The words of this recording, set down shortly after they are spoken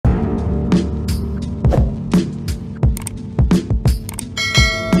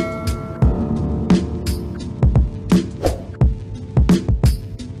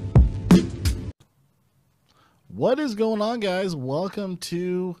is going on, guys? Welcome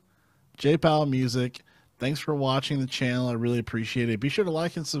to J Powell Music. Thanks for watching the channel. I really appreciate it. Be sure to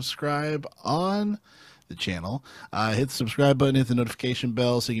like and subscribe on the channel. Hit the subscribe button, hit the notification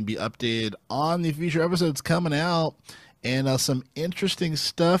bell so you can be updated on the future episodes coming out and some interesting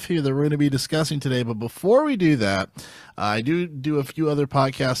stuff here that we're going to be discussing today. But before we do that, I do a few other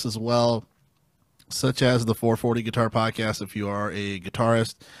podcasts as well, such as the 440 Guitar Podcast. If you are a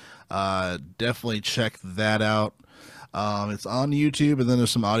guitarist, definitely check that out. It's on YouTube, and then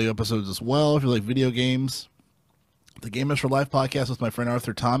there's some audio episodes as well if you like video games. The Gamers for Life podcast with my friend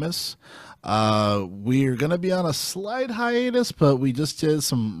Arthur Thomas. We're going to be on a slight hiatus, but we just did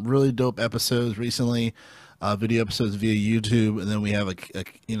some really dope episodes recently, video episodes via YouTube, and then we have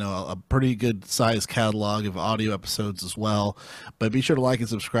a pretty good sized catalog of audio episodes as well. But be sure to like and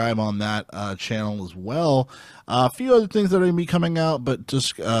subscribe on that channel as well. A few other things that are going to be coming out, but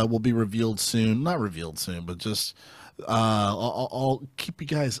just will be revealed soon. Not revealed soon, but just I'll keep you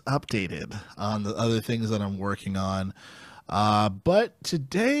guys updated on the other things that I'm working on. But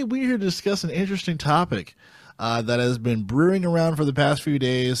today we're here to discuss an interesting topic that has been brewing around for the past few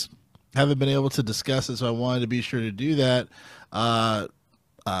days. Haven't been able to discuss it, so I wanted to be sure to do that.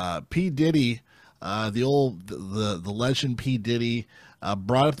 P. Diddy, the legend P. Diddy,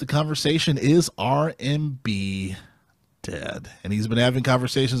 brought up the conversation: is R&B dead? And he's been having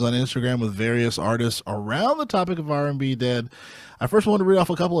conversations on Instagram with various artists around the topic of R&B dead. I first want to read off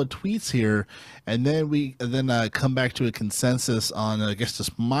a couple of tweets here, and then come back to a consensus on, I guess,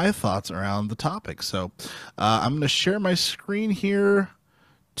 just my thoughts around the topic. So I'm going to share my screen here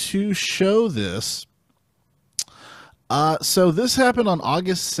to show this. So this happened on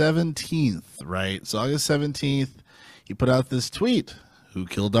August 17th, right? So August 17th, he put out this tweet: who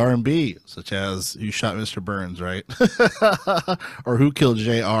killed R&B, such as who shot Mr. Burns, right? Or who killed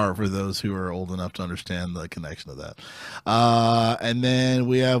JR, for those who are old enough to understand the connection of that. And then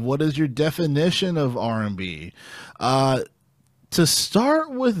we have, what is your definition of R&B? To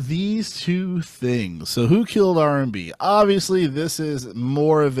start with these two things. So who killed R&B? Obviously, this is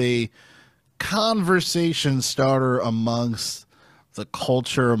more of a conversation starter amongst the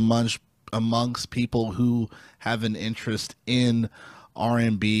culture, amongst people who have an interest in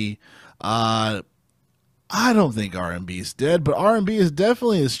R&B. I don't think R&B is dead, but R&B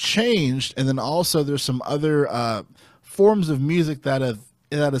has changed. And then also there's some other forms of music that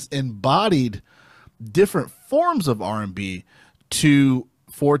has embodied different forms of R&B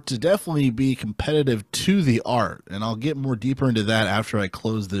for it to definitely be competitive to the art. And I'll get more deeper into that after I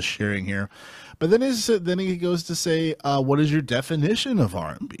close this sharing here. But then he goes to say, what is your definition of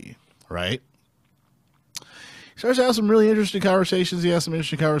R&B, right? He starts to have some really interesting conversations. He has some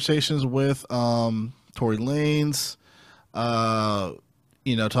interesting conversations with Tory Lanez, talking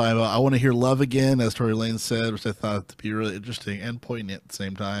about, I want to hear love again, as Tory Lanez said, which I thought to be really interesting and poignant at the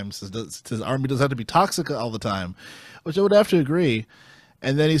same time. Says R&B doesn't have to be toxic all the time, which I would have to agree.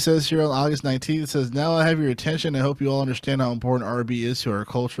 And then he says here on August 19th, it says, now I have your attention. I hope you all understand how important R&B is to our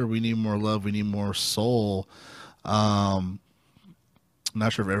culture. We need more love. We need more soul. I'm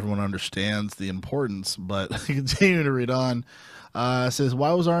not sure if everyone understands the importance, but continue to read on. It says,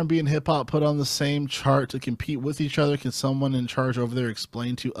 why was R&B and hip-hop put on the same chart to compete with each other? Can someone in charge over there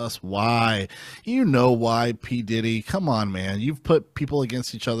explain to us why? You know why, P. Diddy. Come on, man. You've put people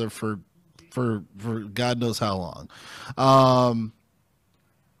against each other for God knows how long.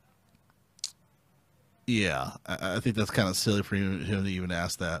 Yeah, I think that's kind of silly for him to even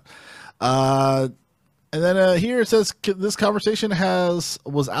ask that. And then here it says, this conversation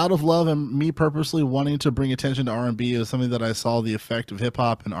was out of love and me purposely wanting to bring attention to R&B. It was something that I saw the effect of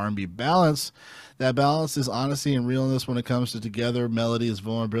hip-hop and R&B balance. That balance is honesty and realness when it comes to together, melody is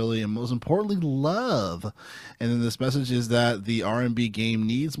vulnerability, and most importantly, love. And then this message is that the R&B game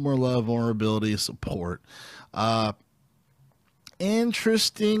needs more love, vulnerability, support.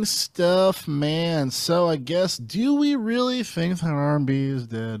 Interesting stuff, man. So I guess, do we really think that R&B is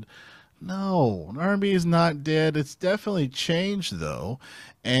dead? No, R&B is not dead. It's definitely changed, though.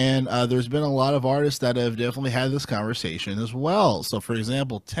 And there's been a lot of artists that have definitely had this conversation as well. So, for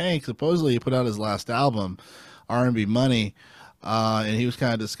example, Tank, supposedly he put out his last album, R&B Money, and he was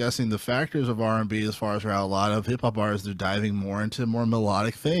kind of discussing the factors of R&B as far as how a lot of hip-hop artists are diving more into more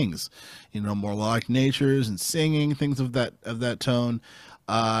melodic things, more melodic natures and singing, things of that tone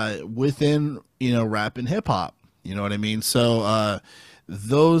within, rap and hip-hop. You know what I mean? So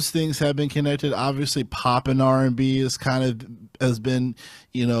those things have been connected. Obviously, pop and R&B is kind of has been,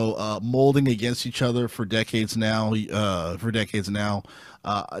 molding against each other for decades now.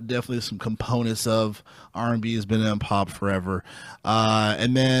 Definitely some components of R&B has been in pop forever.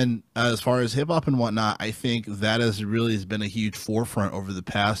 And then as far as hip hop and whatnot, I think that has been a huge forefront over the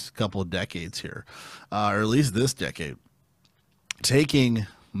past couple of decades here, or at least this decade, taking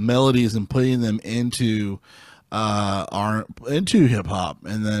melodies and putting them into hip hop,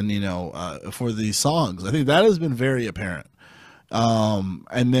 and then for these songs, I think that has been very apparent.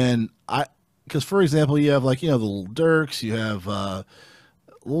 And then because for example, you have like the Little Durks, you have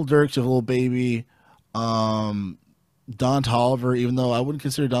Little Baby, Don Toliver. Even though I wouldn't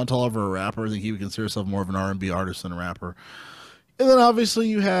consider Don Toliver a rapper, I think he would consider himself more of an R&B artist than a rapper. And then obviously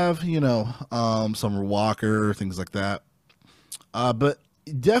you have Summer Walker, things like that. But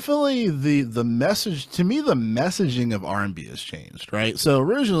definitely the message, to me, the messaging of R&B has changed, right? So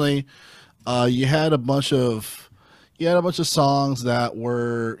originally, you had a bunch of songs that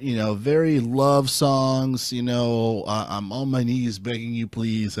were very love songs. I'm on my knees begging you,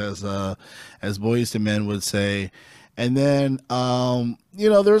 please, as Boyz II Men would say. And then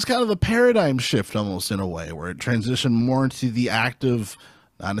there was kind of a paradigm shift almost in a way where it transitioned more into the act of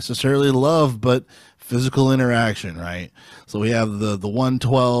not necessarily love, but physical interaction, right? So we have the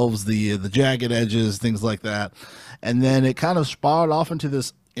 112s, the jagged edges, things like that. And then it kind of spiraled off into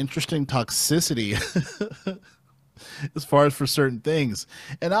this interesting toxicity as far as for certain things.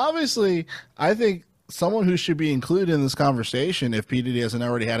 And obviously, I think someone who should be included in this conversation, if P. Diddy hasn't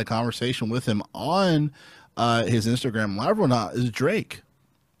already had a conversation with him on his Instagram Live or not, is Drake.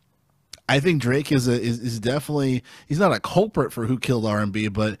 I think Drake is definitely, he's not a culprit for who killed R&B,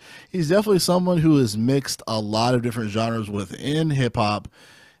 but he's definitely someone who has mixed a lot of different genres within hip hop.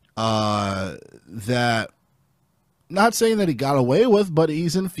 That, not saying that he got away with, but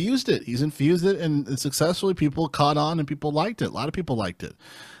he's infused it. And successfully people caught on and people liked it. A lot of people liked it.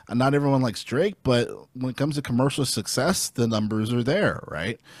 And not everyone likes Drake, but when it comes to commercial success, the numbers are there,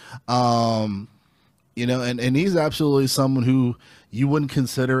 right? And he's absolutely someone who you wouldn't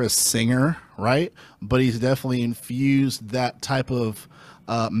consider a singer, right? But he's definitely infused that type of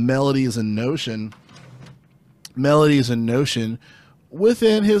melodies and notion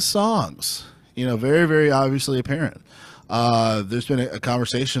within his songs. Very, very obviously apparent. There's been a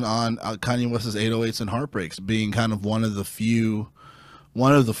conversation on Kanye West's 808s and Heartbreaks being kind of one of the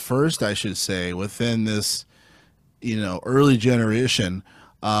first, I should say, within this, early generation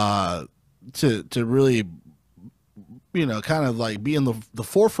to really kind of like be in the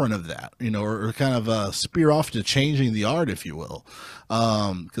forefront of that, or kind of spear off to changing the art, if you will.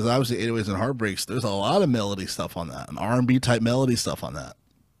 Because obviously 808s and Heartbreaks, there's a lot of melody stuff on that, and R&B type melody stuff on that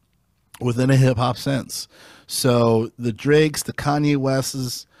within a hip hop sense. So the Drakes, the Kanye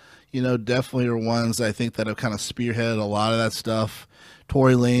Wests, definitely are ones I think that have kind of spearheaded a lot of that stuff.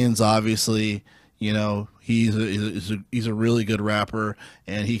 Tory Lanez, obviously, he's a really good rapper,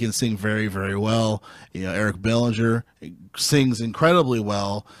 and he can sing very, very well. Eric Bellinger sings incredibly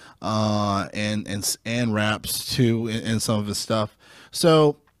well, and raps too in some of his stuff.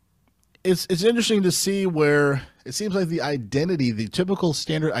 So it's interesting to see where it seems like the typical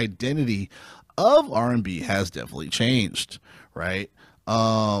standard identity of R&B has definitely changed, right?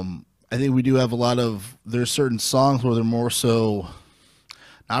 I think we do have there's certain songs where they're more so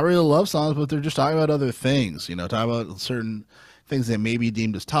not really love songs, but they're just talking about other things, talking about certain things that may be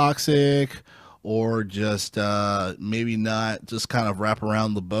deemed as toxic, or just maybe not just kind of wrap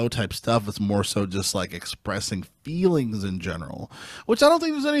around the bow type stuff. It's more so just like expressing feelings in general, which I don't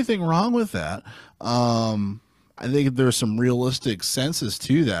think there's anything wrong with that. I think there's some realistic senses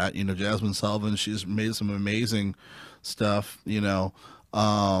to that. Jasmine Sullivan, she's made some amazing stuff,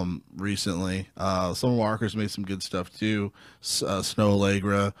 recently. Summer Walker's made some good stuff too. Snow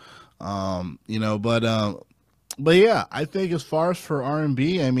Allegra, but yeah, I think as far as for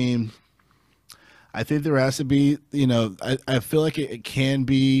R&B, I mean, I think there has to be, I feel like it can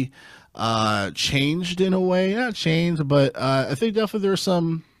be changed in a way, not changed, but I think definitely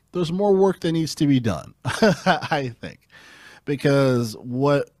there's more work that needs to be done. I think, because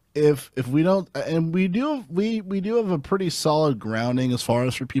if we don't, and we do have a pretty solid grounding as far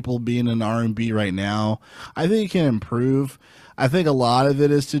as for people being in R&B right now. I think it can improve. I think a lot of it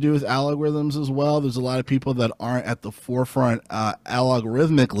is to do with algorithms as well. There's a lot of people that aren't at the forefront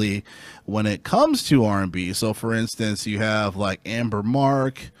algorithmically when it comes to R&B. So for instance, you have like Amber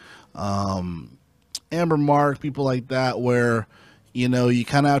Mark, people like that, where you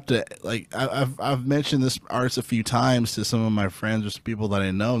kind of have to, like, I've mentioned this artist a few times to some of my friends or some people that I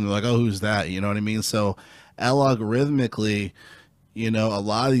know, and they're like, oh, who's that? You know what I mean? So algorithmically, You know, a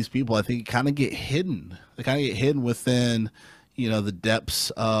lot of these people, I think, kind of get hidden. They kind of get hidden within, you know, the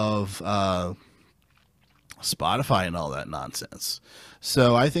depths of Spotify and all that nonsense.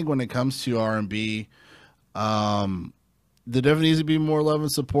 So I think when it comes to R&B, there definitely needs to be more love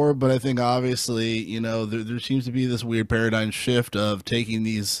and support. But I think obviously, you know, there seems to be this weird paradigm shift of taking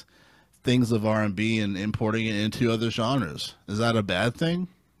these things of R&B and importing it into other genres. Is that a bad thing?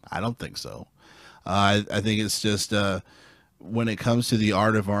 I don't think so. I think it's just when it comes to the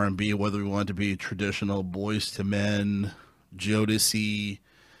art of R&B, whether we want it to be traditional boys to men, Jodeci,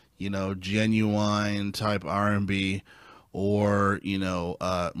 you know, genuine type R&B, or you know,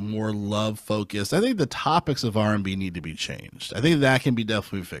 more love focused. I think the topics of R&B need to be changed. I think that can be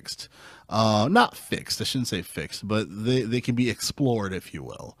definitely fixed. Not fixed. I shouldn't say fixed, but they can be explored, if you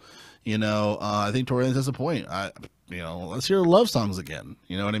will. You know, I think Torian has a point. You know, let's hear love songs again.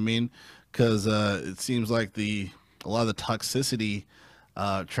 You know what I mean? Because it seems like a lot of the toxicity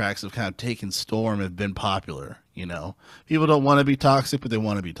tracks have kind of taken storm, have been popular. You know, people don't want to be toxic, but they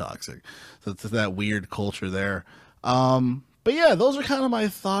want to be toxic. So it's that weird culture there. But yeah, those are kind of my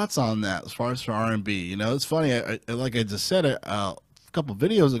thoughts on that as far as for R&B. You know, it's funny. Like I just said a couple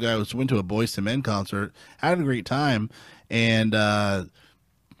videos ago, I went to a Boys to Men concert, had a great time, and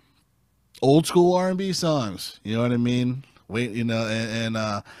old school R&B songs. You know what I mean? Wait, you know, and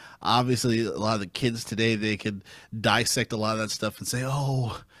obviously a lot of the kids today, they could dissect a lot of that stuff and say,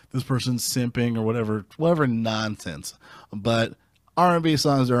 "Oh, this person's simping" or whatever nonsense. But R&B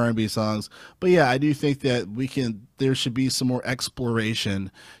songs are R&B songs. But yeah, I do think that there should be some more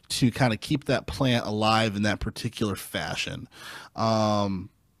exploration to kind of keep that plant alive in that particular fashion.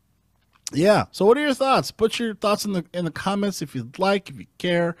 Yeah. So what are your thoughts? Put your thoughts in the comments if you'd like, if you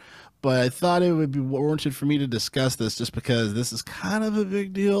care. But I thought it would be warranted for me to discuss this just because this is kind of a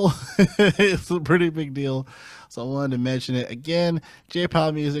big deal. It's a pretty big deal. So I wanted to mention it. Again, J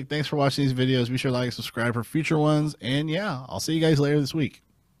Powell Music, thanks for watching these videos. Be sure to like and subscribe for future ones. And yeah, I'll see you guys later this week.